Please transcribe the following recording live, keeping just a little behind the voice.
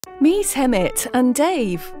Meet Emmett and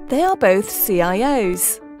Dave. They are both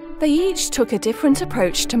CIOs. They each took a different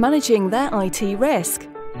approach to managing their IT risk.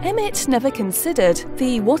 Emmett never considered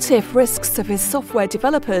the what-if risks of his software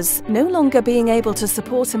developers no longer being able to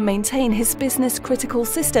support and maintain his business-critical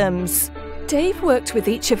systems. Dave worked with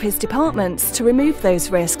each of his departments to remove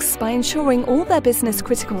those risks by ensuring all their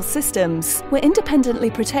business-critical systems were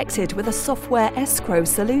independently protected with a software escrow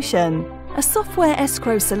solution. A software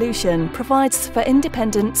escrow solution provides for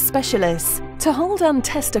independent specialists to hold and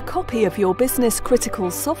test a copy of your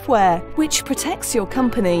business-critical software, which protects your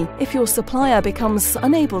company if your supplier becomes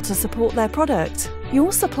unable to support their product.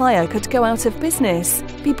 Your supplier could go out of business,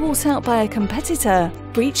 be bought out by a competitor,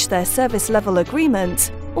 breach their service level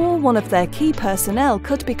agreement, or one of their key personnel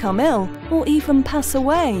could become ill or even pass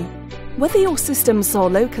away. Whether your systems are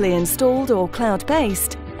locally installed or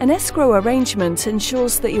cloud-based, an escrow arrangement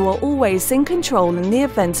ensures that you are always in control in the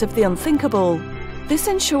event of the unthinkable. This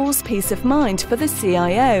ensures peace of mind for the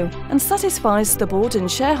CIO and satisfies the board and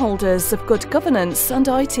shareholders of good governance and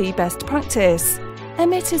IT best practice.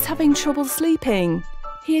 Emmett is having trouble sleeping.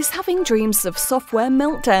 He is having dreams of software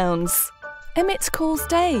meltdowns. Emmett calls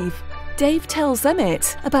Dave. Dave tells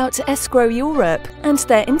Emmett about Escrow Europe and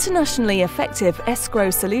their internationally effective escrow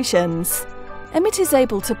solutions. Emmett is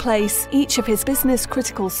able to place each of his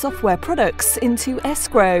business-critical software products into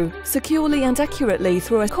escrow securely and accurately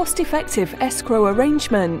through a cost-effective escrow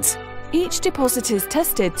arrangement. Each deposit is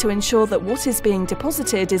tested to ensure that what is being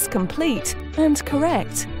deposited is complete and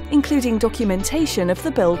correct, including documentation of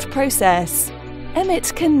the build process.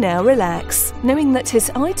 Emmett can now relax, knowing that his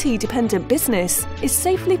IT-dependent business is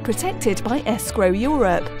safely protected by Escrow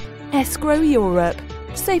Europe. Escrow Europe,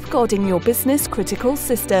 safeguarding your business-critical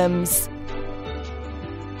systems.